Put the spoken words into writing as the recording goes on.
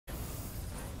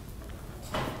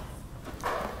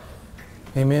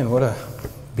Amen. What a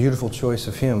beautiful choice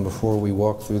of hymn before we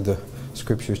walk through the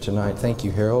scriptures tonight. Thank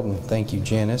you, Harold, and thank you,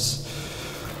 Janice.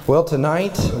 Well,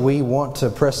 tonight we want to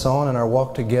press on in our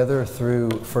walk together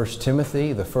through 1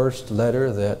 Timothy, the first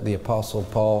letter that the Apostle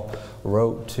Paul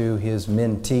wrote to his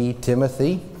mentee,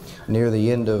 Timothy, near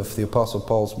the end of the Apostle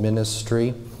Paul's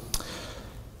ministry.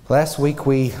 Last week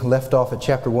we left off at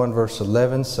chapter 1, verse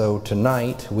 11, so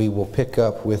tonight we will pick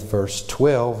up with verse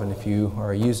 12, and if you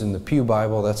are using the Pew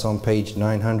Bible, that's on page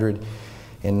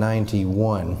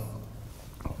 991.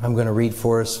 I'm going to read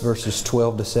for us verses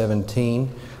 12 to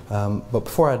 17, but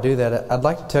before I do that, I'd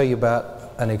like to tell you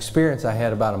about an experience I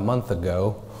had about a month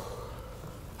ago.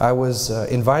 I was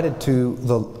invited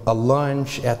to a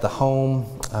lunch at the home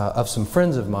of some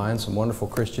friends of mine, some wonderful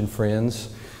Christian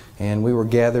friends, and we were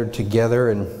gathered together,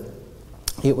 and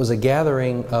it was a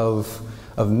gathering of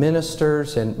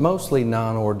ministers and mostly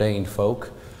non-ordained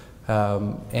folk.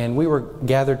 And we were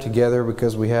gathered together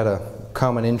because we had a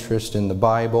common interest in the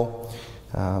Bible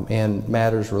and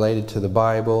matters related to the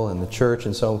Bible and the church.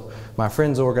 And so my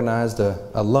friends organized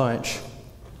a lunch.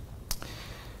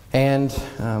 And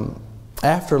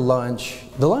after lunch,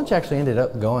 the lunch actually ended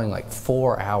up going like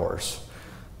 4 hours.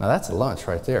 Now that's a lunch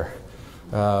right there.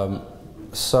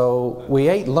 So we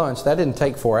ate lunch. That didn't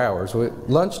take 4 hours.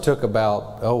 Lunch took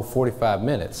about 45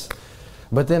 minutes.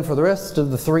 But then for the rest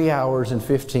of the 3 hours and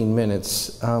 15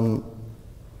 minutes,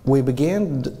 we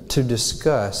began to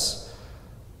discuss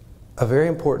a very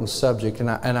important subject, and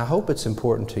I hope it's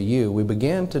important to you. We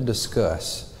began to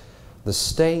discuss the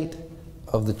state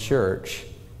of the church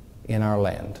in our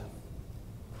land.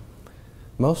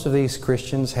 Most of these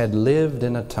Christians had lived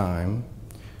in a time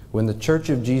when the Church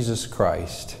of Jesus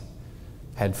Christ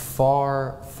had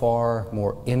far, far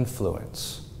more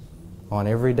influence on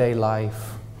everyday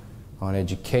life, on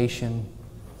education,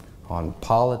 on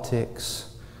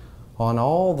politics, on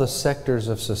all the sectors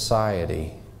of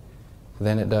society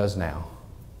than it does now.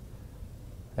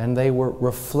 And they were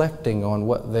reflecting on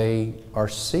what they are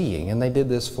seeing, and they did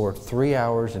this for 3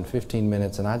 hours and 15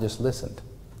 minutes, and I just listened.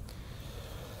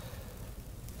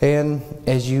 And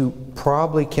as you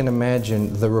probably can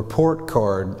imagine, the report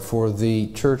card for the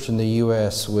church in the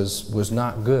U.S. was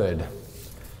not good.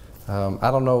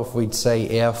 I don't know if we'd say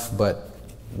F, but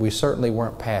we certainly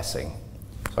weren't passing.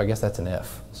 So I guess that's an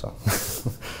F. So,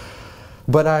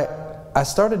 but I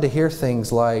started to hear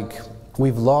things like,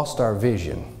 we've lost our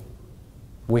vision.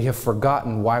 We have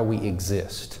forgotten why we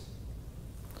exist.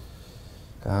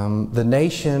 The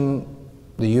nation,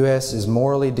 the U.S. is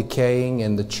morally decaying,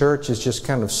 and the church is just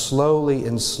kind of slowly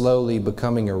and slowly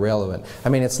becoming irrelevant. I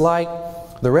mean, it's like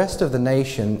the rest of the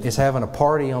nation is having a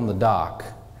party on the dock,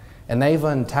 and they've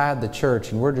untied the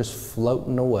church, and we're just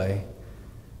floating away.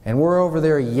 And we're over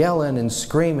there yelling and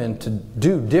screaming to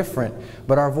do different,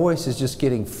 but our voice is just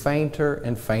getting fainter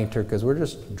and fainter because we're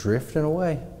just drifting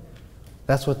away.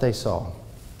 That's what they saw.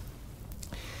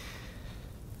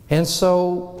 And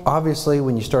so, obviously,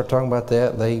 when you start talking about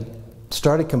that, they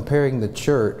started comparing the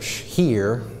church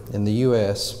here in the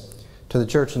U.S. to the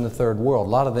church in the third world. A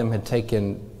lot of them had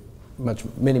taken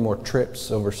many more trips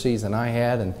overseas than I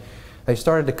had, and they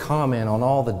started to comment on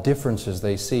all the differences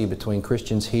they see between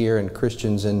Christians here and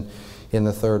Christians in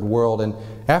the third world. And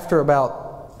after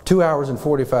about 2 hours and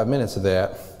 45 minutes of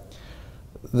that,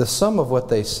 the sum of what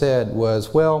they said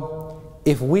was, well,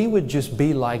 if we would just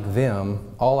be like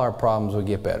them, all our problems would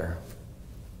get better.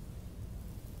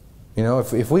 You know,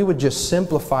 if we would just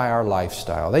simplify our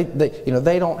lifestyle.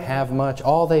 They don't have much.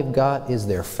 All they've got is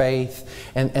their faith,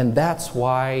 and that's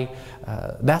why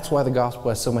the gospel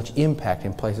has so much impact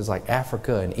in places like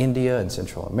Africa and India and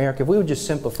Central America. If we would just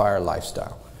simplify our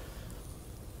lifestyle,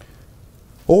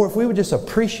 or if we would just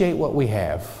appreciate what we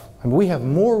have. I mean, we have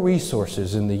more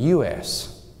resources in the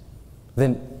U.S.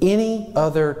 than any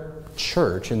other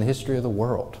church in the history of the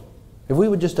world. If we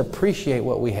would just appreciate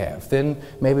what we have, then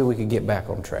maybe we could get back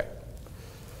on track.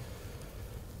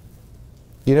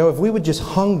 You know, if we would just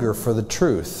hunger for the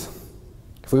truth,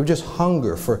 if we would just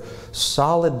hunger for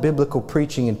solid biblical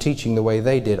preaching and teaching the way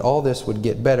they did, all this would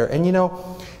get better. And you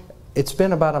know, it's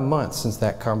been about a month since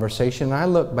that conversation, and I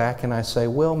look back and I say,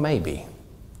 well, maybe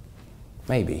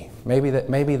that's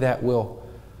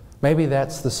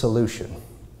the solution.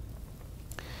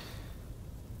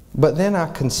 But then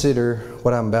I consider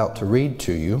what I'm about to read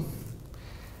to you,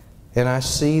 and I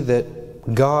see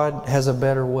that God has a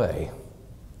better way.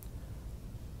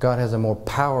 God has a more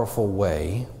powerful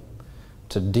way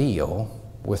to deal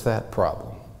with that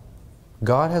problem.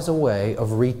 God has a way of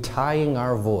retying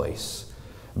our voice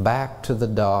back to the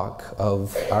dock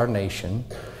of our nation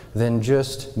than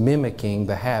just mimicking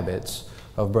the habits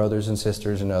of brothers and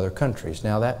sisters in other countries.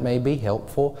 Now that may be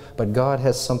helpful, but God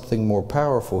has something more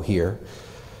powerful here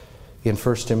in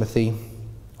 1 Timothy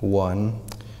 1,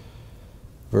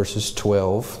 verses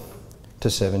 12 to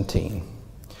 17.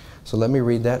 So let me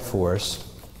read that for us,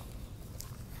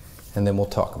 and then we'll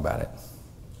talk about it.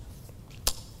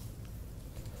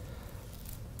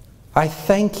 I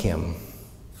thank Him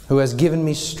who has given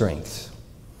me strength,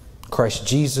 Christ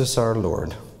Jesus our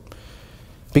Lord,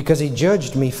 because He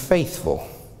judged me faithful,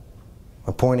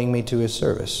 appointing me to His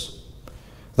service.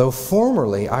 Though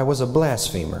formerly I was a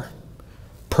blasphemer,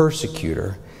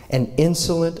 persecutor, and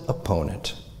insolent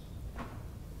opponent,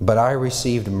 but I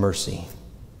received mercy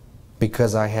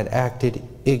because I had acted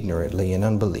ignorantly in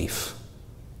unbelief.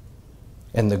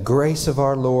 And the grace of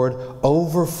our Lord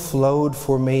overflowed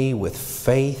for me with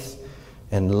faith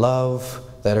and love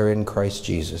that are in Christ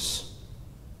Jesus.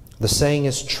 The saying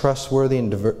is trustworthy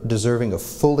and deserving of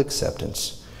full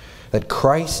acceptance, that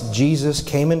Christ Jesus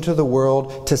came into the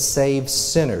world to save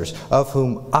sinners, of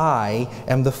whom I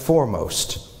am the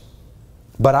foremost.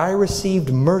 But I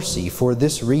received mercy for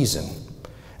this reason,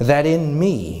 that in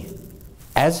me,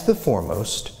 as the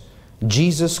foremost,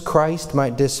 Jesus Christ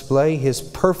might display His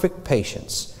perfect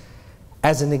patience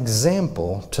as an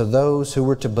example to those who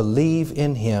were to believe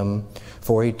in Him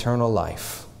for eternal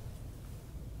life.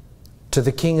 To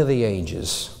the King of the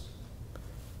ages,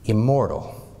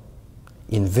 immortal,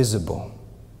 invisible,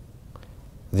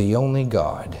 the only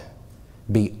God,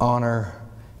 be honor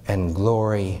and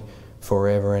glory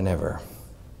forever and ever.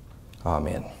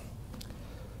 Amen.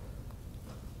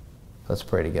 Let's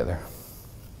pray together.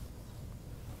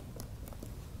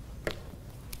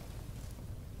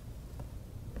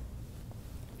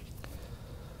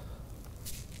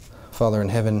 Father in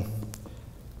heaven,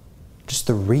 just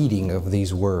the reading of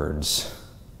these words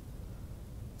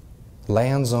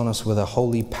lands on us with a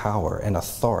holy power and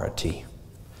authority.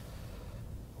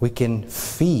 We can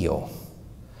feel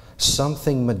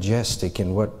something majestic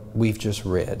in what we've just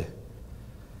read.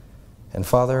 And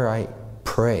Father, I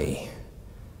pray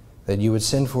that you would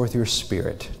send forth your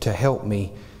Spirit to help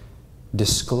me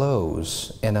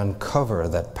disclose and uncover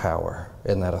that power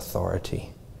and that authority.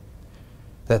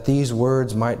 That these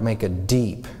words might make a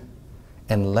deep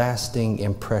and lasting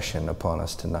impression upon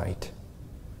us tonight.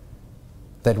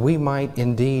 That we might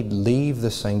indeed leave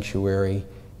the sanctuary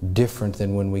different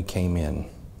than when we came in.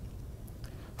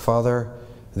 Father,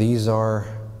 these are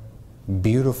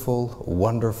beautiful,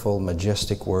 wonderful,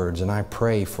 majestic words, and I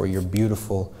pray for your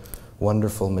beautiful,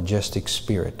 wonderful, majestic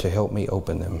Spirit to help me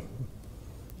open them.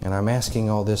 And I'm asking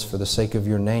all this for the sake of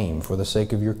your name, for the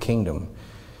sake of your kingdom,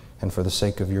 and for the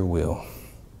sake of your will.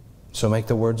 So make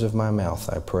the words of my mouth,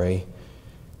 I pray,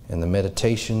 and the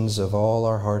meditations of all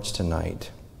our hearts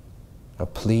tonight a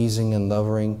pleasing and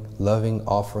loving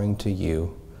offering to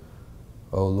you,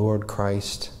 O Lord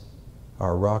Christ,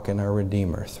 our rock and our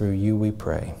Redeemer. Through you we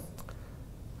pray.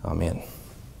 Amen.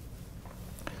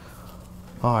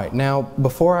 All right, now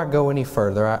before I go any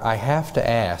further, I have to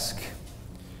ask,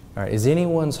 all right, is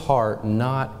anyone's heart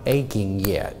not aching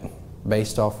yet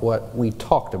based off what we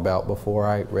talked about before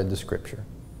I read the Scripture?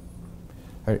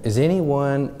 Is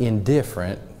anyone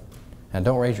indifferent, and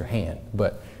don't raise your hand,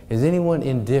 but is anyone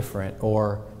indifferent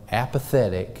or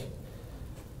apathetic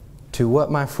to what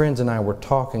my friends and I were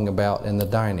talking about in the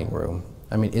dining room?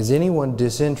 I mean, is anyone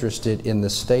disinterested in the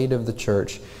state of the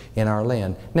church in our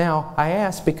land? Now, I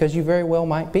ask because you very well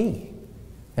might be.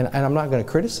 And I'm not going to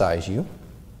criticize you.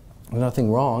 There's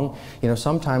nothing wrong. You know,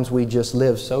 sometimes we just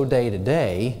live so day to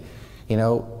day, you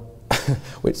know,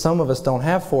 some of us don't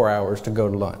have 4 hours to go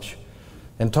to lunch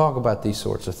and talk about these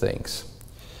sorts of things.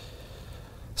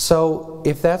 So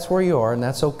if that's where you are, and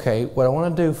that's okay, what I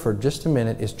want to do for just a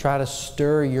minute is try to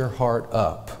stir your heart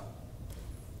up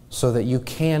so that you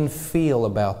can feel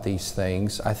about these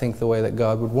things, I think, the way that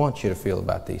God would want you to feel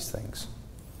about these things.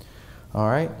 All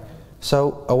right?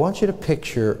 So I want you to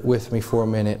picture with me for a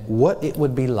minute what it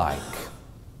would be like.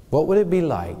 What would it be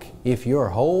like if your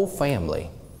whole family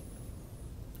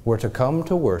were to come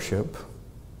to worship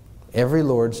every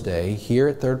Lord's Day here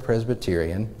at Third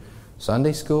Presbyterian,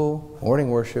 Sunday school, morning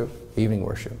worship, evening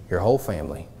worship, your whole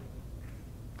family?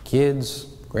 Kids,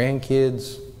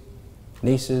 grandkids,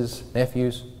 nieces,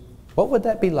 nephews. What would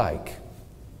that be like?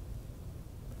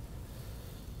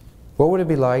 What would it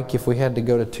be like if we had to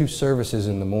go to 2 services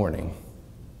in the morning?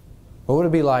 What would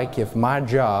it be like if my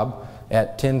job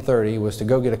at 10:30 was to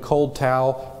go get a cold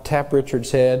towel, tap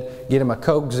Richard's head, get him a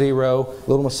Coke Zero, a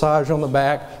little massage on the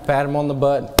back, pat him on the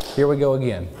butt, here we go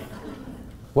again?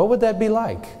 What would that be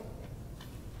like?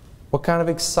 What kind of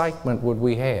excitement would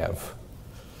we have?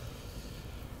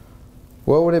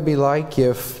 What would it be like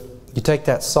if you take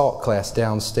that SALT class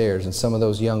downstairs and some of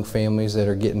those young families that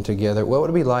are getting together, what would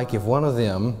it be like if one of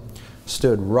them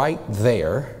stood right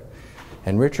there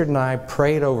and Richard and I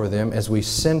prayed over them as we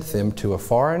sent them to a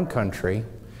foreign country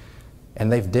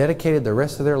and they've dedicated the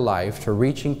rest of their life to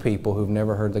reaching people who've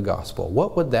never heard the gospel?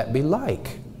 What would that be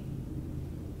like?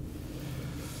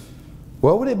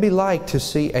 What would it be like to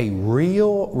see a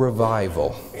real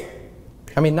revival?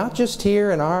 I mean, not just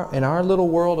here in our little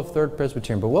world of Third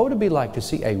Presbyterian, but what would it be like to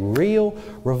see a real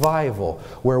revival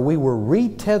where we were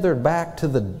retethered back to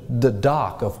the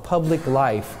dock of public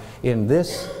life in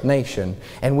this nation,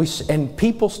 and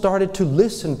people started to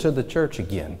listen to the church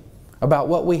again about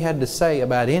what we had to say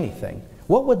about anything?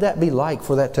 What would that be like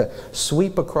for that to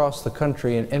sweep across the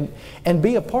country and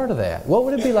be a part of that? What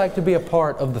would it be like to be a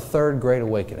part of the Third Great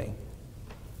Awakening?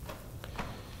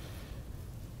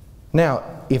 Now,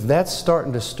 if that's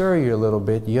starting to stir you a little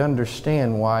bit, you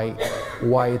understand why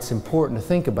it's important to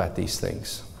think about these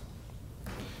things.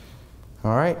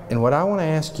 All right? And what I want to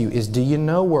ask you is, do you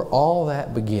know where all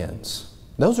that begins?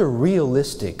 Those are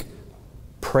realistic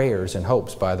prayers and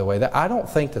hopes, by the way. I don't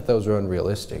think that those are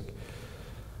unrealistic.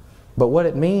 But what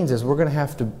it means is we're going to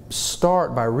have to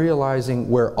start by realizing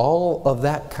where all of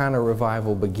that kind of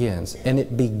revival begins. And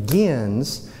it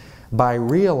begins by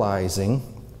realizing,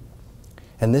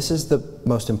 and this is the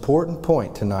most important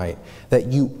point tonight, that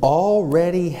you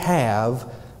already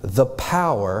have the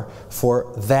power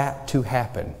for that to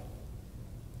happen.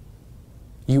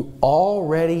 You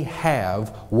already have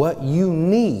what you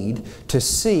need to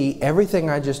see everything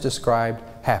I just described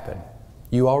happen.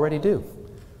 You already do.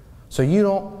 So you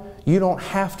don't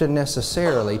have to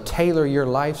necessarily tailor your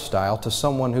lifestyle to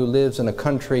someone who lives in a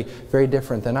country very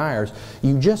different than ours.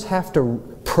 You just have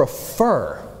to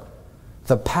prefer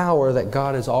the power that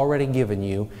God has already given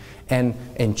you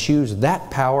and choose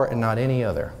that power and not any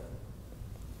other.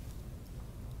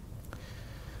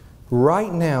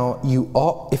 Right now,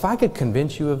 if I could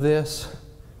convince you of this,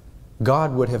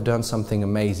 God would have done something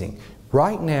amazing.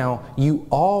 Right now, you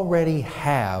already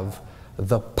have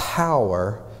the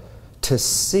power to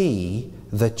see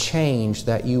the change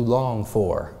that you long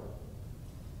for.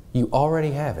 You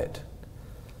already have it.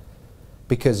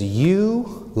 Because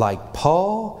you, like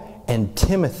Paul and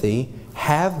Timothy,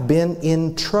 have been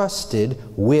entrusted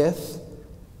with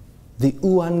the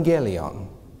euangelion,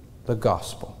 the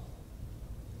gospel.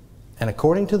 And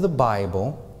according to the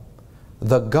Bible,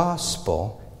 the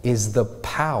gospel is the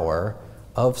power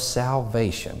of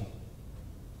salvation.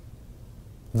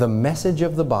 The message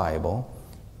of the Bible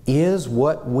is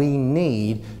what we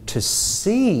need to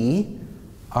see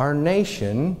our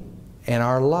nation and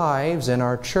our lives and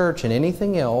our church and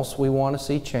anything else we want to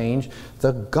see change.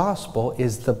 The gospel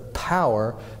is the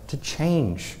power to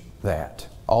change that,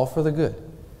 all for the good.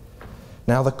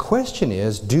 Now the question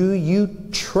is, do you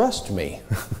trust me?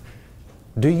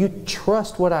 Do you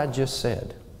trust what I just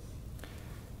said?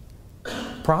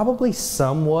 Probably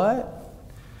somewhat,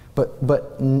 but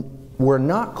we're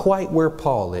not quite where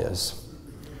Paul is.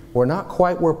 We're not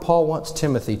quite where Paul wants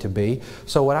Timothy to be.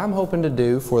 So what I'm hoping to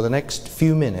do for the next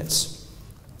few minutes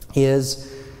is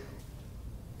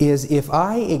if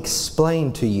I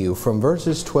explain to you from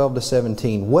verses 12 to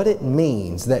 17 what it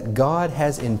means that God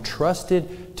has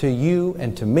entrusted to you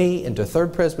and to me and to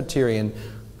Third Presbyterian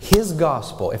His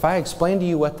gospel, if I explain to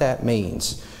you what that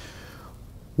means,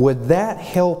 would that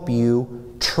help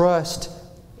you trust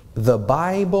the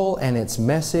Bible and its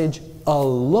message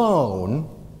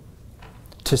alone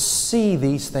to see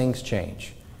these things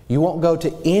change? You won't go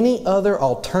to any other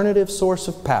alternative source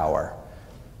of power.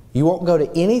 You won't go to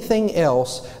anything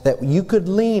else that you could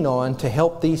lean on to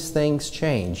help these things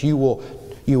change. You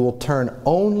will turn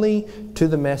only to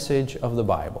the message of the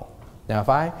Bible. Now, if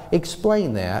I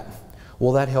explain that,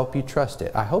 will that help you trust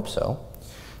it? I hope so,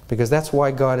 because that's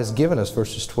why God has given us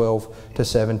verses 12 to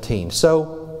 17.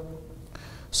 So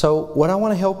what I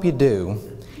want to help you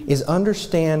do is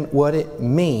understand what it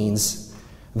means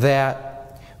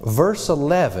that verse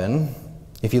 11,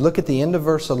 if you look at the end of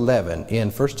verse 11 in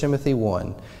 1 Timothy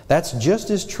 1, that's just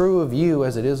as true of you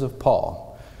as it is of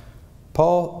Paul.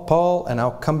 Paul, and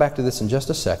I'll come back to this in just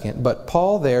a second, but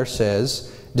Paul there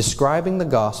says, describing the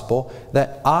gospel,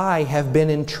 that I have been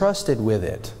entrusted with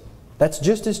it. That's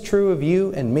just as true of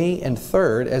you and me and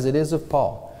Third as it is of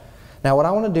Paul. Now what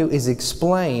I want to do is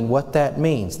explain what that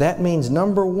means. That means,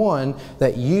 number one,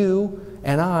 that you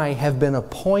and I have been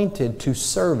appointed to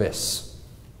service.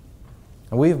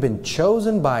 And we have been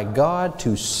chosen by God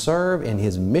to serve in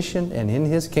His mission and in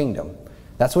His kingdom.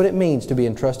 That's what it means to be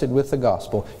entrusted with the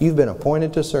gospel. You've been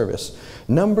appointed to service.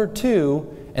 Number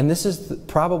two, and this is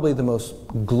probably the most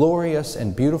glorious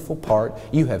and beautiful part,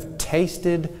 you have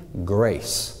tasted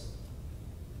grace.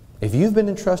 If you've been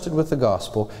entrusted with the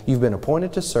gospel, you've been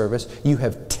appointed to service, you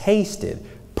have tasted,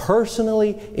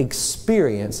 personally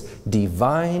experienced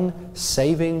divine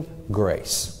saving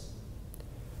grace.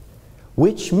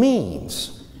 Which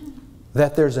means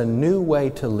that there's a new way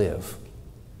to live.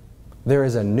 There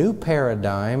is a new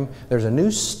paradigm, there's a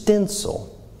new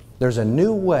stencil, there's a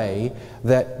new way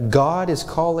that God is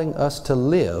calling us to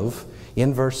live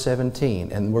in verse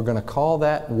 17. And we're going to call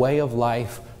that way of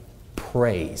life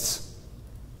praise.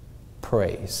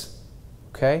 Praise.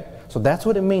 Okay? So that's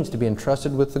what it means to be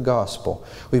entrusted with the gospel.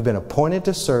 We've been appointed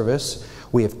to service,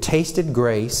 we have tasted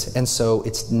grace, and so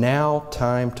it's now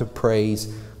time to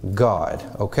praise God.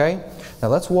 Okay? Now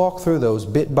let's walk through those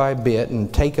bit by bit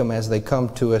and take them as they come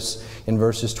to us in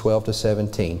verses 12 to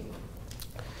 17.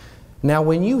 Now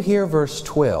when you hear verse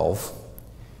 12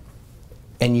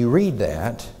 and you read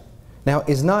that, now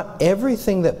is not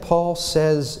everything that Paul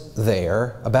says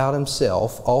there about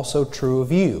himself also true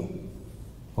of you?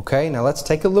 Okay, now let's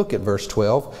take a look at verse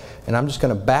 12, and I'm just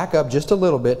going to back up just a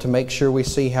little bit to make sure we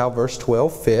see how verse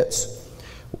 12 fits.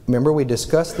 Remember, we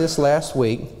discussed this last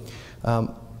week.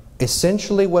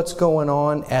 Essentially what's going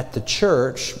on at the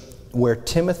church where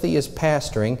Timothy is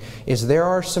pastoring is there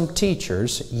are some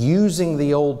teachers using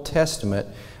the Old Testament,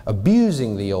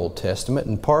 abusing the Old Testament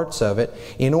and parts of it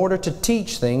in order to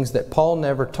teach things that Paul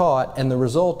never taught, and the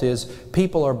result is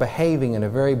people are behaving in a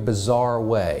very bizarre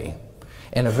way,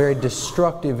 in a very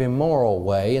destructive, immoral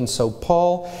way. And so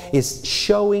Paul is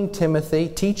showing Timothy,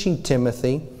 teaching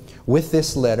Timothy with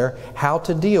this letter how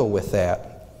to deal with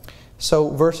that. So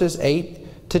verses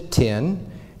 8 to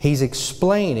 10, he's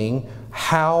explaining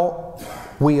how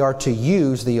we are to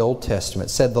use the Old Testament.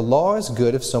 Said the law is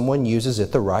good if someone uses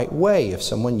it the right way, if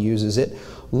someone uses it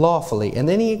lawfully. And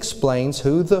then he explains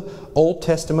who the Old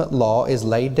Testament law is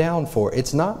laid down for.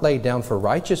 It's not laid down for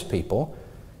righteous people.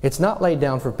 It's not laid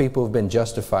down for people who have been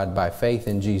justified by faith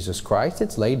in Jesus Christ.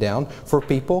 It's laid down for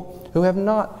people who have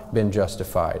not been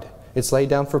justified. It's laid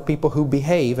down for people who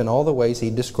behave in all the ways he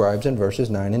describes in verses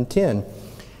 9 and 10.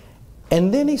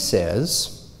 And then he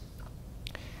says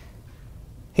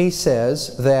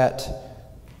that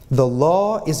the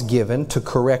law is given to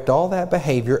correct all that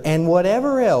behavior and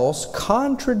whatever else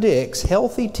contradicts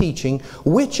healthy teaching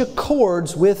which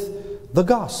accords with the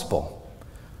gospel,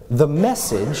 the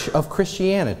message of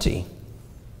Christianity.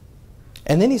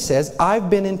 And then he says, I've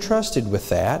been entrusted with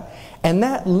that. And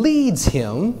that leads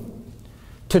him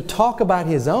to talk about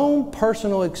his own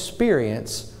personal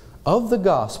experience of the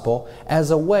gospel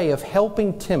as a way of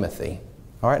helping Timothy.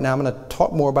 All right, now I'm going to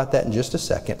talk more about that in just a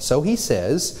second. So he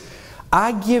says,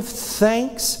 I give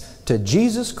thanks to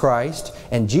Jesus Christ,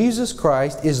 and Jesus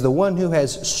Christ is the one who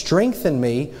has strengthened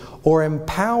me or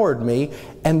empowered me.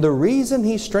 And the reason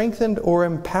He strengthened or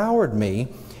empowered me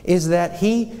is that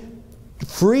He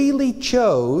freely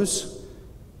chose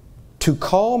to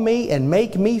call me and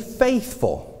make me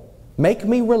faithful, make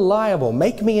me reliable,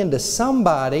 make me into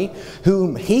somebody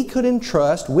whom He could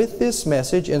entrust with this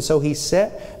message, and so He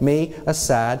set me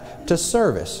aside to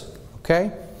service.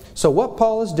 Okay? So what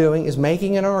Paul is doing is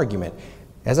making an argument.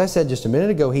 As I said just a minute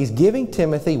ago, he's giving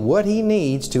Timothy what he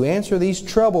needs to answer these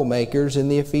troublemakers in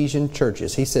the Ephesian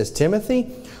churches. He says,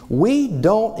 Timothy, we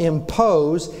don't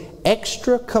impose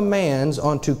extra commands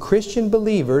onto Christian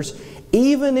believers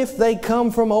even if they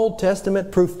come from Old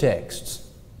Testament proof texts.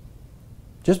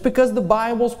 Just because the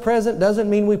Bible's present doesn't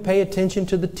mean we pay attention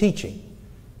to the teaching.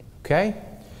 Okay?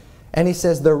 And he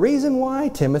says, the reason why,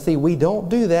 Timothy, we don't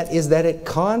do that is that it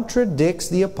contradicts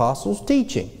the Apostles'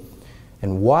 teaching.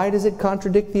 And why does it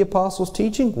contradict the Apostles'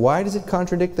 teaching? Why does it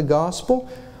contradict the gospel?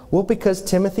 Well, because,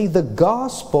 Timothy, the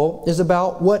gospel is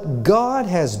about what God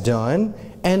has done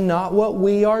and not what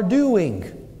we are doing.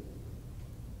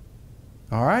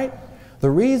 All right? The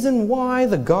reason why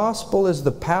the gospel is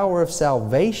the power of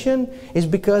salvation is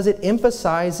because it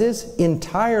emphasizes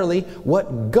entirely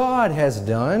what God has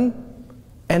done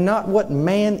and not what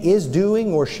man is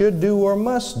doing or should do or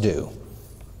must do.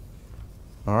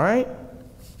 All right?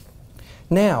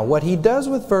 Now, what he does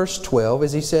with verse 12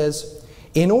 is he says,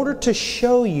 in order to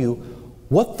show you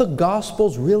what the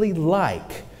gospel's really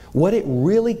like, what it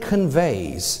really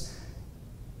conveys,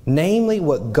 namely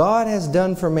what God has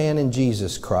done for man in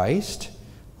Jesus Christ,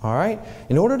 all right?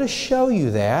 In order to show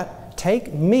you that,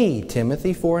 take me,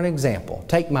 Timothy, for an example.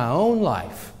 Take my own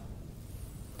life.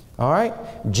 All right?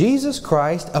 Jesus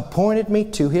Christ appointed me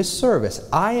to His service.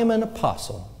 I am an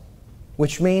apostle,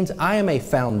 which means I am a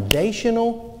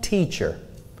foundational teacher.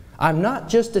 I'm not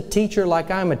just a teacher like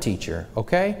I'm a teacher,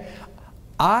 okay?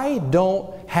 I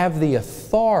don't have the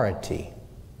authority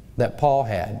that Paul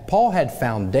had. Paul had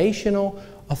foundational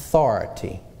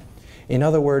authority. In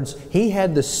other words, he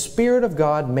had the Spirit of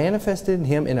God manifested in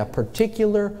him in a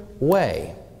particular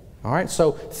way. All right,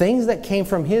 so things that came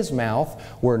from his mouth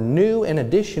were new and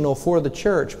additional for the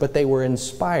church, but they were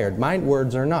inspired. My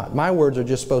words are not. My words are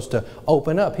just supposed to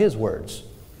open up his words.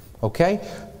 Okay?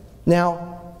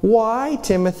 Now, why,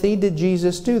 Timothy, did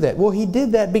Jesus do that? Well, he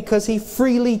did that because he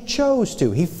freely chose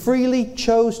to. He freely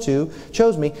chose to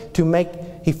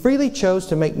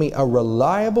make me a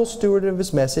reliable steward of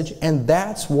his message, and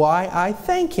that's why I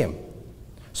thank him.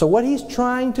 So what he's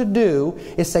trying to do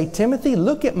is say, Timothy,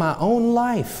 look at my own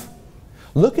life.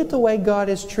 Look at the way God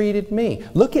has treated me.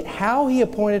 Look at how he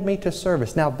appointed me to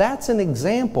service. Now that's an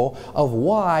example of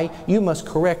why you must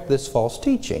correct this false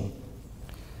teaching.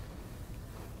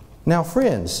 Now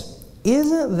friends,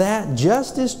 isn't that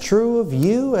just as true of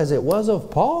you as it was of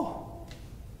Paul?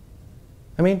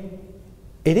 I mean,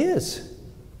 it is.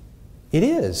 It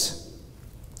is.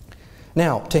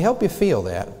 Now, to help you feel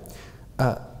that,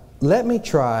 let me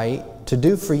try to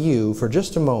do for you, for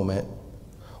just a moment,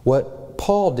 what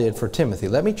Paul did for Timothy.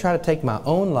 Let me try to take my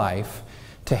own life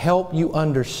to help you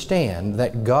understand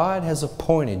that God has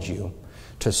appointed you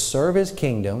to serve His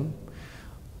kingdom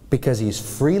because He's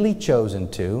freely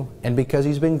chosen to, and because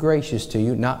He's been gracious to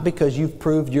you, not because you've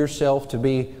proved yourself to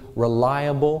be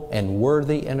reliable and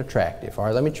worthy and attractive. All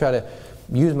right, let me try to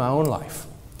use my own life.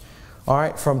 All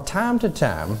right, from time to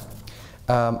time,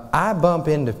 I bump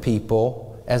into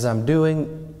people as I'm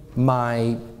doing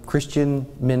my Christian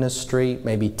ministry,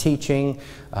 maybe teaching,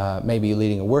 maybe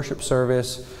leading a worship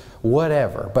service,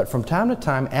 whatever. But from time to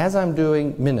time, as I'm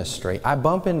doing ministry, I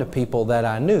bump into people that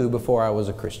I knew before I was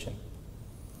a Christian.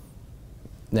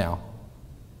 Now,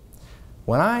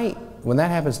 when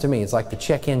that happens to me, it's like the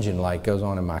check engine light goes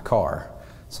on in my car.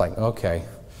 It's like, okay,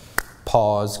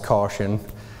 pause, caution.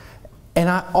 And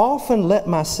I often let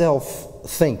myself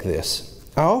think this.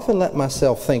 I often let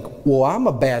myself think, well, I'm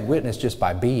a bad witness just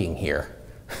by being here.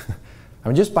 I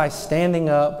mean, just by standing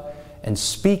up and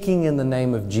speaking in the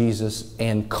name of Jesus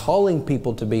and calling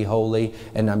people to be holy,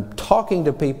 and I'm talking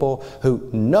to people who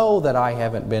know that I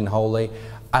haven't been holy,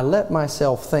 I let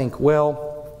myself think, well,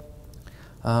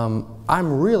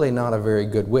 I'm really not a very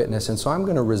good witness, and so I'm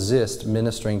going to resist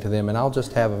ministering to them, and I'll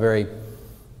just have a very,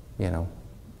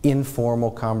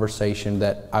 informal conversation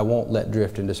that I won't let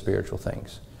drift into spiritual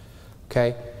things.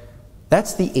 Okay?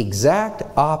 That's the exact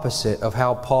opposite of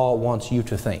how Paul wants you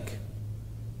to think.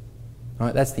 All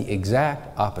right? That's the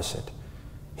exact opposite.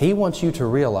 He wants you to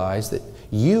realize that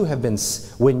you have been,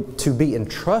 to be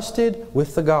entrusted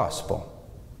with the gospel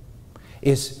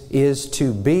is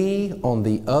to be on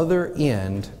the other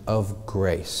end of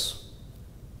grace.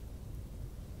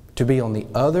 To be on the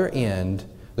other end,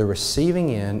 the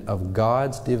receiving end of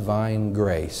God's divine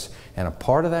grace. And a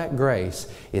part of that grace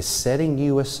is setting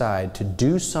you aside to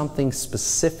do something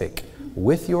specific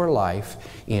with your life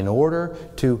in order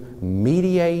to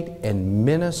mediate and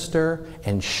minister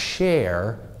and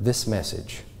share this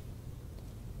message.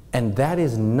 And that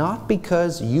is not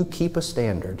because you keep a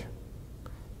standard.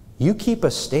 You keep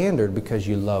a standard because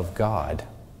you love God.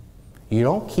 You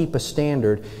don't keep a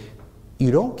standard.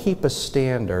 You don't keep a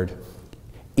standard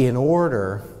in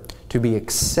order to be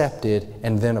accepted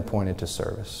and then appointed to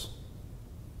service.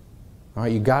 All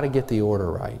right, you've got to get the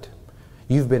order right.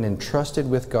 You've been entrusted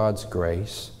with God's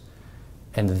grace,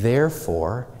 and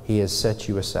therefore He has set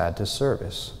you aside to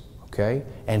service. Okay?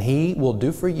 And He will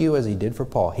do for you as He did for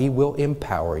Paul. He will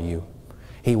empower you.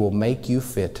 He will make you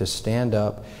fit to stand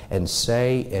up and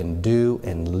say and do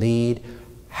and lead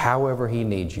however He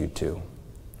needs you to.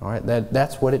 All right?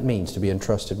 That's what it means to be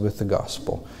entrusted with the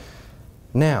gospel.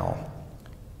 Now,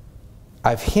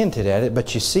 I've hinted at it,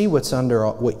 but you see what's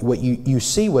you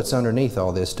see what's underneath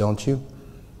all this, don't you?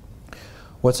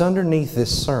 What's underneath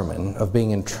this sermon of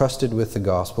being entrusted with the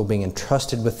gospel, being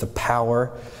entrusted with the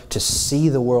power to see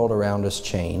the world around us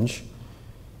change,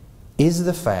 is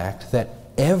the fact that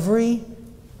every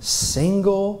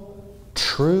single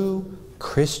true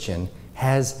Christian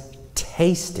has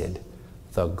tasted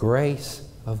the grace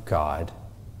of God.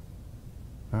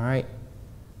 All right?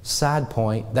 Side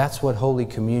point, that's what Holy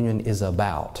Communion is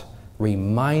about.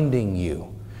 Reminding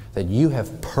you that you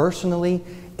have personally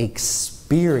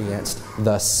experienced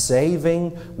the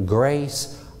saving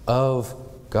grace of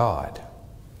God.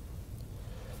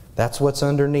 That's what's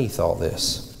underneath all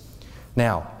this.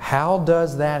 Now, how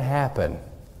does that happen?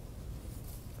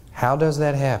 How does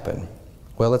that happen?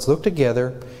 Well, let's look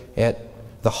together at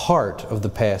the heart of the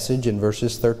passage in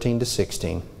verses 13 to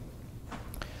 16.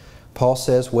 Paul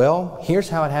says, well, here's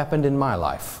how it happened in my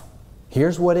life.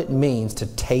 Here's what it means to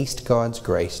taste God's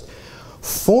grace.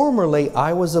 Formerly,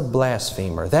 I was a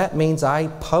blasphemer. That means I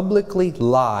publicly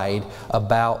lied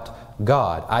about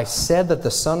God. I said that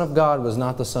the Son of God was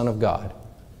not the Son of God.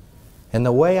 And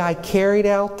the way I carried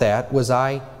out that was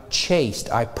I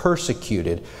chased, I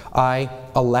persecuted, I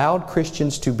allowed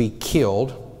Christians to be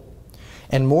killed.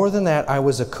 And more than that, I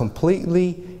was a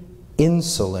completely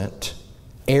insolent,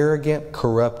 arrogant,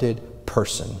 corrupted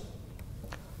person.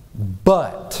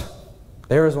 But,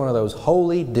 there is one of those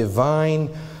holy, divine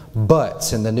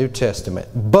buts in the New Testament.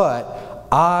 But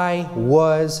I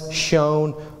was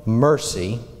shown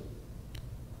mercy,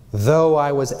 though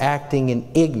I was acting in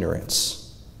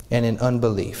ignorance and in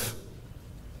unbelief.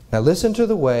 Now listen to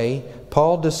the way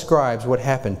Paul describes what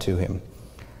happened to him.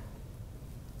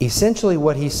 Essentially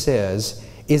what he says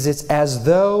is, it's as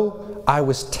though I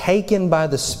was taken by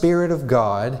the Spirit of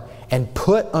God and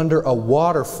put under a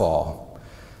waterfall.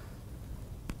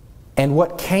 And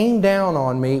what came down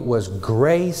on me was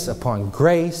grace upon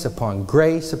grace upon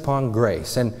grace upon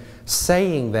grace. And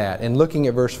saying that and looking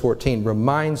at verse 14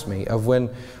 reminds me of when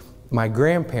my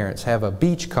grandparents have a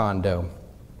beach condo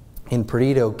in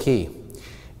Perdido Key.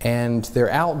 And their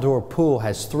outdoor pool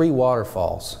has 3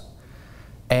 waterfalls.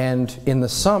 And in the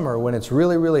summer, when it's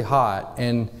really, really hot,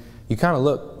 and you kind of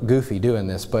look goofy doing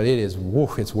this, but it is,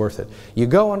 woof, it's worth it. You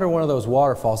go under one of those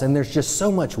waterfalls, and there's just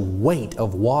so much weight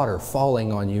of water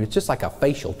falling on you. It's just like a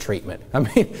facial treatment. I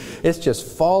mean, it's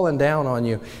just falling down on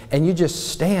you, and you just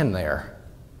stand there.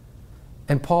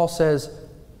 And Paul says,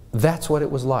 that's what it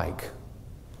was like.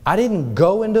 I didn't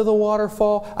go into the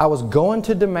waterfall. I was going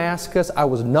to Damascus. I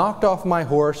was knocked off my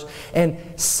horse, and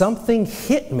something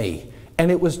hit me. And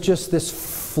it was just this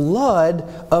flood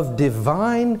of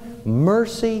divine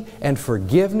mercy and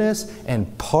forgiveness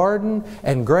and pardon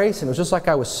and grace. And it was just like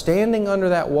I was standing under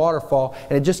that waterfall,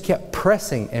 and it just kept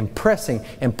pressing and pressing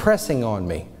and pressing on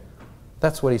me.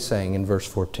 That's what he's saying in verse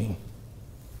 14.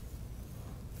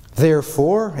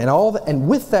 Therefore, and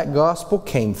with that gospel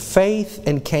came faith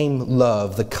and came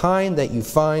love, the kind that you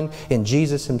find in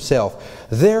Jesus Himself.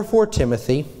 Therefore,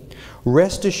 Timothy,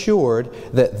 rest assured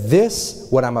that this,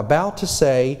 what I'm about to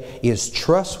say, is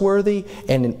trustworthy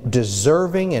and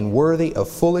deserving and worthy of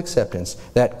full acceptance.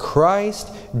 That Christ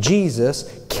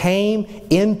Jesus came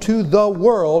into the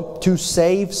world to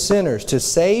save sinners, to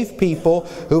save people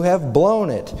who have blown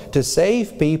it, to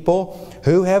save people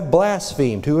who have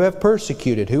blasphemed, who have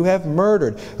persecuted, who have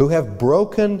murdered, who have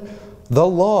broken the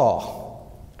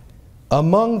law.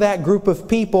 Among that group of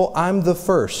people, I'm the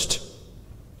first.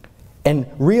 And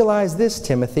realize this,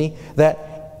 Timothy,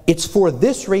 that it's for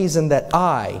this reason that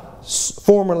I,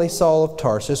 formerly Saul of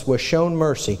Tarsus, was shown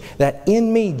mercy, that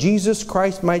in me Jesus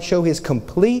Christ might show His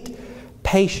complete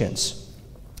patience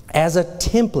as a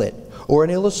template or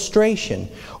an illustration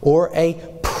or a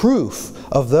proof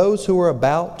of those who are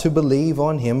about to believe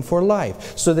on Him for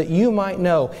life, so that you might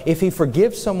know if He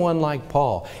forgives someone like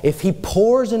Paul, if He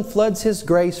pours and floods His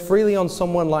grace freely on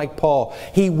someone like Paul,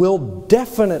 He will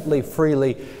definitely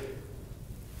freely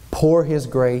pour His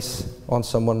grace on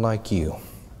someone like you.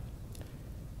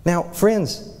 Now,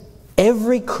 friends,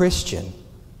 every Christian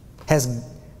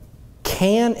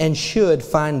can and should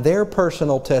find their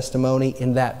personal testimony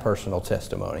in that personal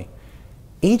testimony.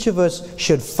 Each of us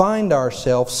should find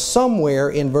ourselves somewhere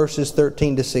in verses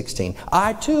 13 to 16.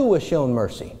 I too was shown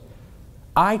mercy.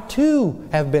 I too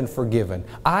have been forgiven.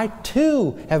 I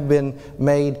too have been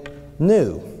made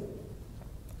new.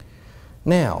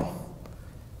 Now,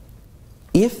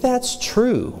 if that's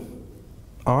true,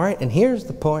 all right, and here's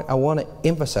the point I want to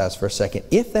emphasize for a second.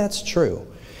 If that's true,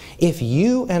 if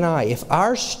you and I, if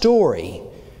our story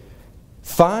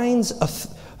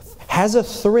has a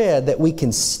thread that we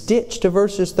can stitch to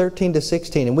verses 13 to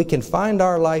 16, and we can find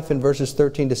our life in verses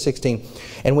 13 to 16,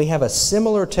 and we have a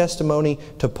similar testimony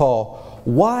to Paul,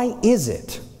 why is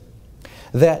it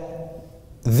that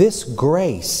this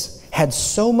grace had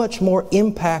so much more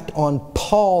impact on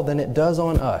Paul than it does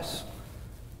on us?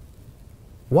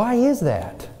 Why is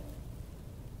that?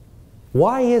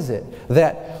 Why is it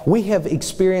that we have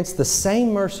experienced the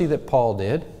same mercy that Paul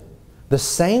did, the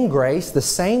same grace, the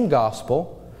same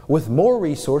gospel, with more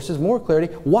resources, more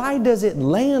clarity? Why does it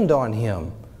land on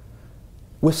him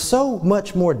with so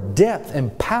much more depth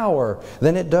and power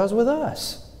than it does with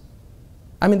us?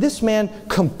 I mean, this man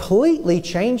completely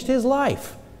changed his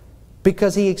life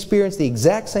because he experienced the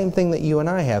exact same thing that you and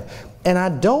I have. And I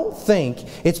don't think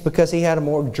it's because he had a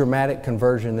more dramatic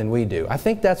conversion than we do. I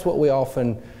think that's what we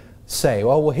often say.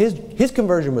 Well, his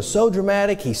conversion was so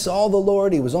dramatic. He saw the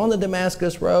Lord. He was on the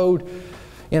Damascus road.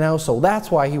 You know, so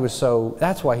that's why he was so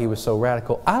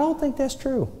radical. I don't think that's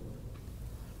true.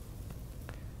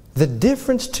 The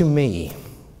difference to me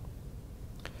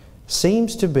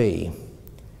seems to be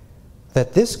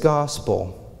that this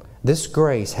gospel This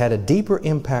grace had a deeper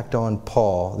impact on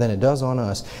Paul than it does on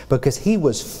us because he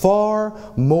was far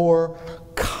more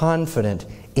confident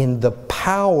in the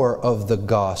power of the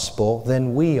gospel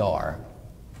than we are.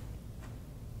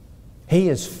 He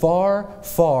is far,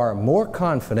 far more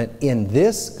confident in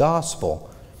this gospel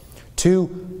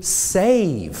to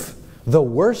save the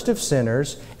worst of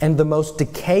sinners and the most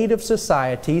decayed of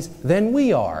societies than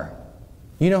we are.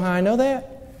 You know how I know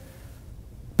that?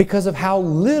 Because of how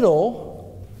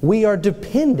little we are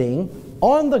depending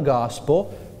on the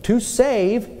gospel to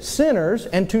save sinners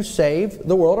and to save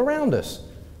the world around us.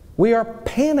 We are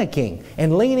panicking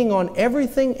and leaning on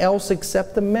everything else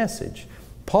except the message.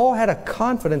 Paul had a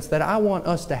confidence that I want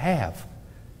us to have.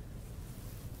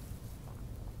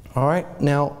 All right,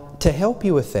 now to help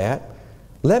you with that,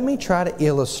 let me try to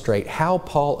illustrate how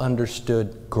Paul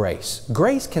understood grace.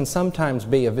 Grace can sometimes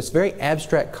be of this very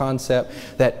abstract concept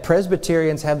that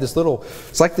Presbyterians have this little,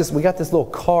 it's like this, we got this little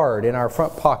card in our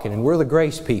front pocket and we're the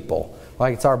grace people.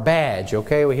 Like it's our badge,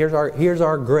 okay? Well, here's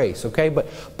our grace, okay? But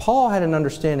Paul had an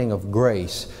understanding of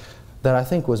grace that I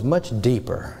think was much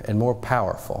deeper and more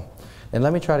powerful. And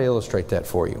let me try to illustrate that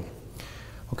for you.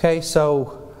 Okay,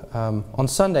 so on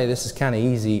Sunday, this is kind of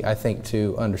easy, I think,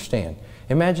 to understand.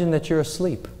 Imagine that you're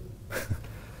asleep.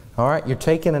 All right, you're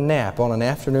taking a nap on an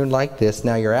afternoon like this.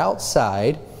 Now you're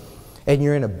outside and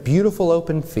you're in a beautiful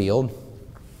open field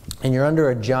and you're under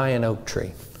a giant oak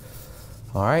tree.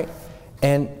 All right,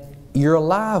 and you're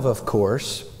alive, of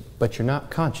course, but you're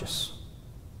not conscious.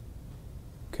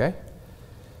 Okay?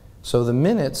 So the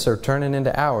minutes are turning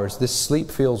into hours. This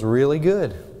sleep feels really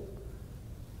good.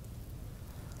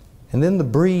 And then the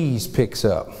breeze picks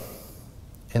up.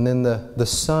 And then the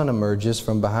sun emerges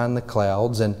from behind the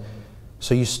clouds. And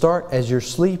so you start, as you're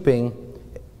sleeping,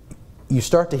 you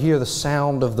start to hear the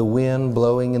sound of the wind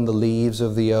blowing in the leaves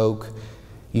of the oak.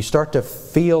 You start to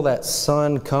feel that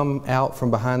sun come out from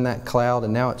behind that cloud,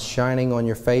 and now it's shining on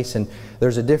your face, and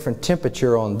there's a different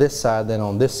temperature on this side than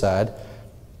on this side.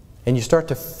 And you start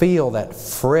to feel that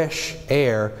fresh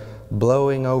air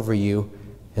blowing over you,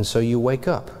 and so you wake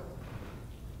up.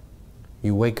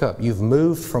 You wake up. You've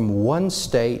moved from one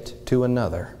state to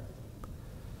another.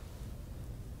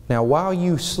 Now, while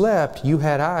you slept, you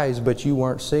had eyes, but you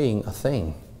weren't seeing a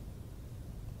thing.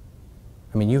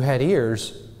 I mean, you had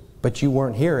ears, but you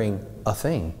weren't hearing a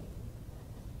thing.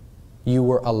 You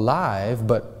were alive,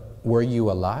 but were you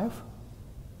alive?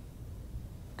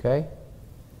 Okay?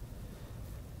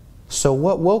 So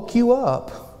what woke you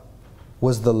up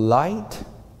was the light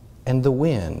and the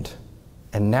wind,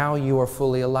 and now you are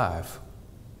fully alive.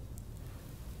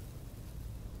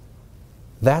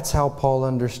 That's how Paul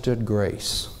understood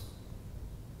grace.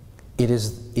 It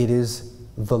is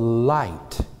the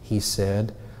light, he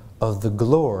said, of the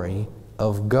glory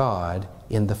of God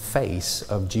in the face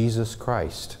of Jesus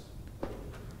Christ.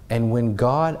 And when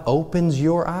God opens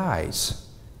your eyes,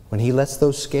 when He lets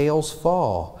those scales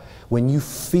fall, when you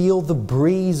feel the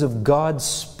breeze of God's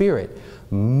Spirit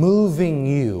moving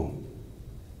you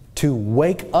to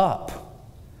wake up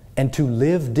and to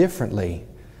live differently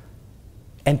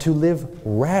and to live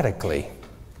radically,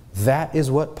 that is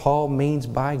what Paul means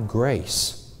by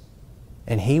grace.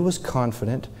 And he was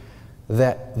confident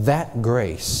that that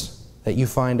grace that you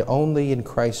find only in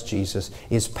Christ Jesus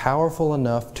is powerful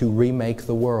enough to remake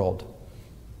the world.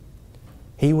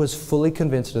 He was fully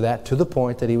convinced of that to the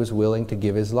point that he was willing to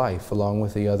give his life along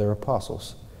with the other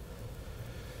apostles.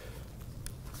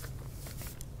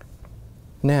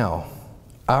 Now,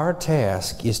 our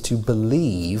task is to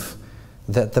believe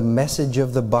that the message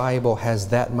of the Bible has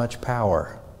that much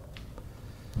power.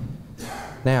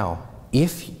 Now,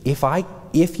 if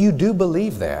you do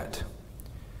believe that,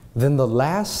 then the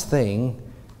last thing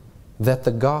that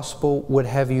the gospel would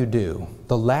have you do,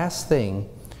 the last thing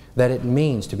that it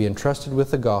means to be entrusted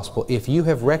with the gospel, if you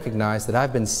have recognized that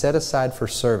I've been set aside for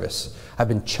service, I've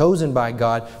been chosen by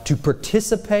God to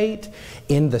participate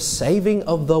in the saving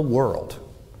of the world,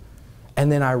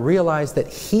 and then I realize that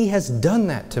He has done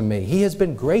that to me. He has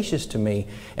been gracious to me,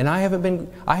 and I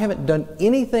haven't done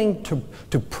anything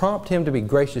to prompt Him to be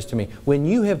gracious to me. When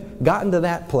you have gotten to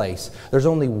that place, there's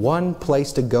only one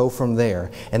place to go from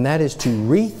there, and that is to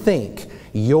rethink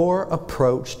your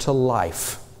approach to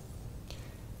life.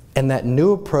 And that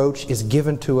new approach is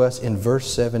given to us in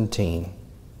verse 17.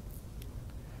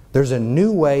 There's a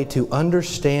new way to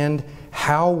understand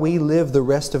how we live the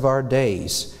rest of our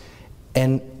days,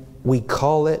 and we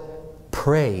call it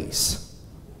praise.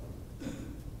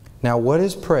 Now, what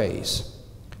is praise?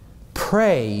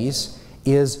 Praise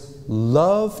is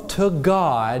love to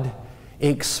God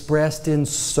expressed in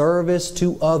service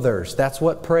to others. That's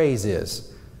what praise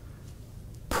is.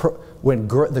 when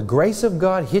the grace of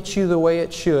God hits you the way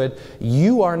it should,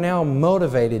 you are now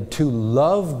motivated to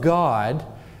love God,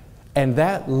 and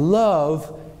that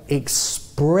love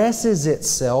expresses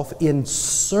itself in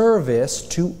service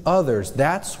to others.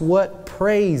 That's what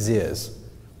praise is.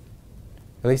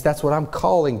 At least that's what I'm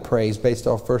calling praise based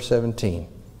off verse 17.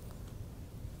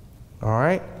 All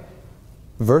right?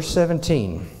 Verse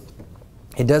 17.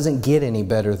 It doesn't get any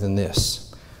better than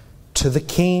this. To the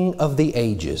King of the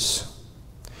ages,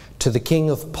 to the King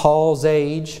of Paul's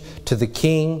age, to the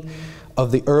King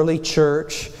of the early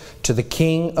church, to the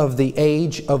King of the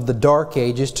age of the Dark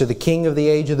Ages, to the King of the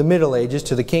age of the Middle Ages,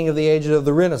 to the King of the ages of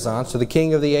the Renaissance, to the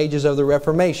King of the ages of the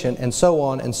Reformation, and so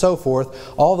on and so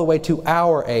forth, all the way to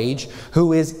our age,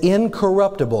 who is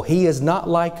incorruptible. He is not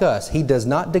like us. He does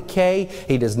not decay.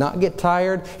 He does not get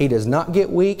tired. He does not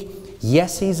get weak.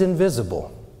 Yes, He's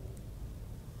invisible.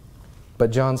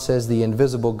 But John says the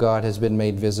invisible God has been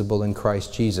made visible in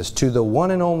Christ Jesus. To the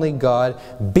one and only God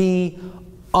be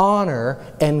honor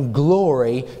and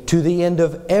glory to the end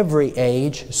of every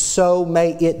age, so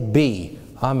may it be.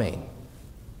 Amen.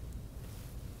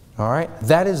 All right?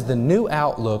 That is the new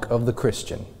outlook of the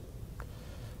Christian.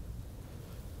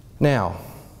 Now,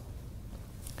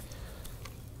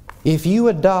 if you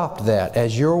adopt that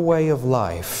as your way of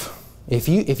life, if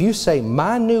you say,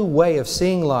 my new way of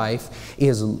seeing life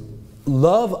is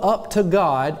love up to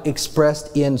God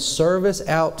expressed in service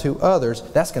out to others,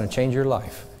 that's going to change your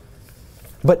life.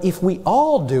 But if we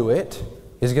all do it,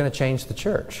 it's going to change the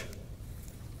church.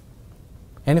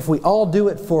 And if we all do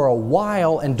it for a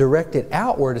while and direct it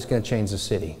outward, it's going to change the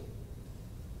city.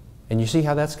 And you see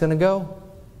how that's going to go?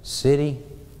 City,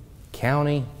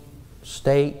 county,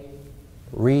 state,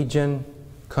 region,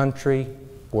 country,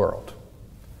 world.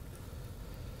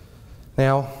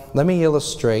 Now, let me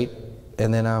illustrate,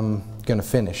 and then I'm going to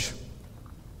finish,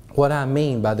 what I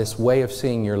mean by this way of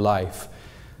seeing your life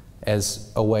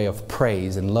as a way of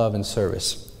praise and love and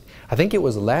service. I think it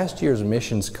was last year's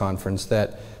missions conference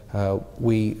that a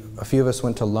few of us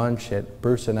went to lunch at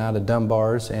Bruce and out of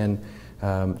Dunbar's, and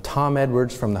Tom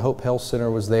Edwards from the Hope Health Center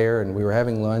was there, and we were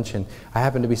having lunch, and I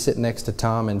happened to be sitting next to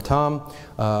Tom, and Tom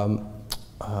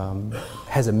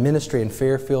has a ministry in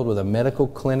Fairfield with a medical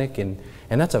clinic, and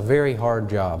that's a very hard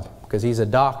job because he's a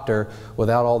doctor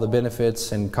without all the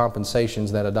benefits and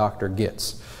compensations that a doctor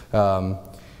gets.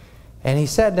 And he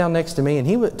sat down next to me,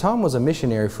 and Tom was a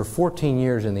missionary for 14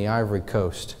 years in the Ivory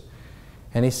Coast.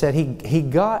 And he said he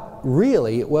got,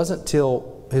 really, it wasn't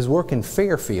till his work in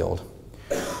Fairfield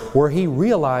where he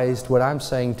realized what I'm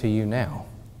saying to you now.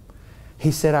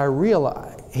 He said, I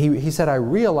realized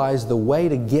the way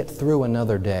to get through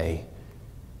another day.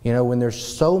 You know, when there's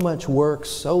so much work,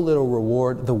 so little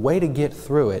reward, the way to get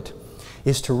through it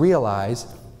is to realize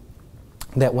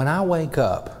that when I wake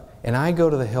up and I go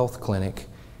to the health clinic,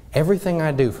 everything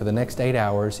I do for the next 8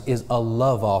 hours is a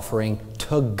love offering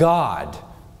to God.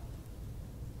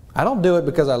 I don't do it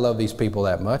because I love these people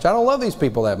that much. I don't love these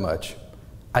people that much.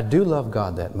 I do love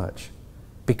God that much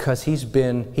because He's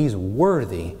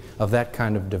worthy of that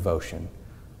kind of devotion.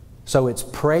 So it's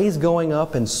praise going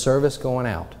up and service going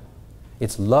out.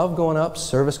 It's love going up,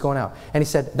 service going out. And he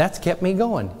said, that's kept me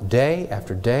going day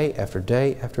after day after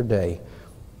day after day.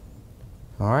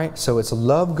 All right, so it's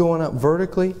love going up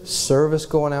vertically, service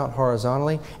going out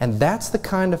horizontally, and that's the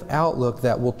kind of outlook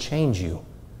that will change you.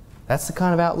 That's the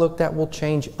kind of outlook that will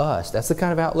change us. That's the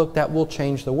kind of outlook that will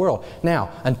change the world.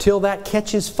 Now, until that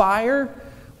catches fire,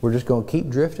 we're just going to keep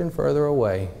drifting further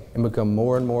away and become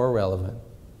more and more irrelevant.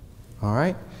 All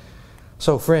right?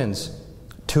 So, friends,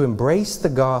 to embrace the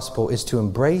gospel is to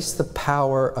embrace the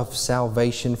power of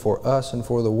salvation for us and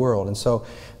for the world. And so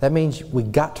that means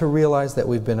we've got to realize that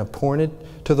we've been appointed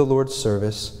to the Lord's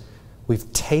service.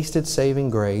 We've tasted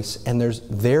saving grace, and there's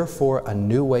therefore a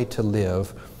new way to live,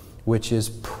 which is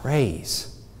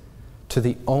praise. To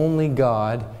the only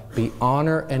God be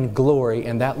honor and glory,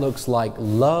 and that looks like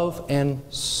love and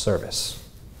service.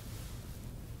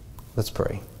 Let's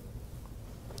pray.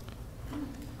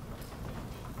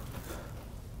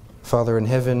 Father in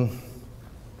heaven,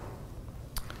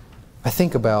 I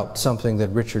think about something that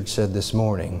Richard said this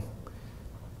morning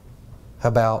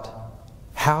about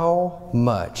how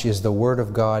much is the Word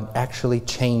of God actually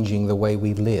changing the way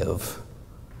we live.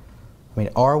 I mean,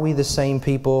 are we the same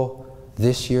people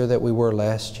this year that we were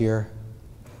last year?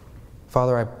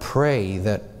 Father, I pray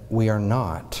that we are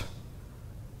not.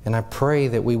 And I pray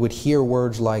that we would hear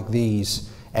words like these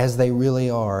as they really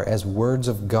are, as words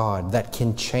of God that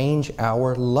can change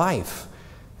our life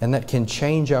and that can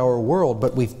change our world.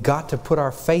 But we've got to put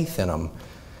our faith in them,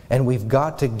 and we've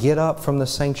got to get up from the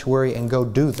sanctuary and go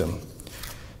do them.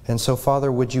 And so,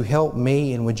 Father, would you help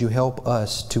me and would you help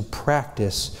us to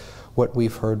practice what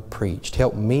we've heard preached?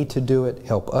 Help me to do it,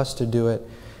 help us to do it,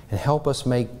 and help us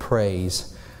make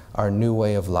praise our new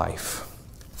way of life.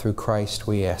 Through Christ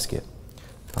we ask it.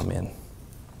 Amen.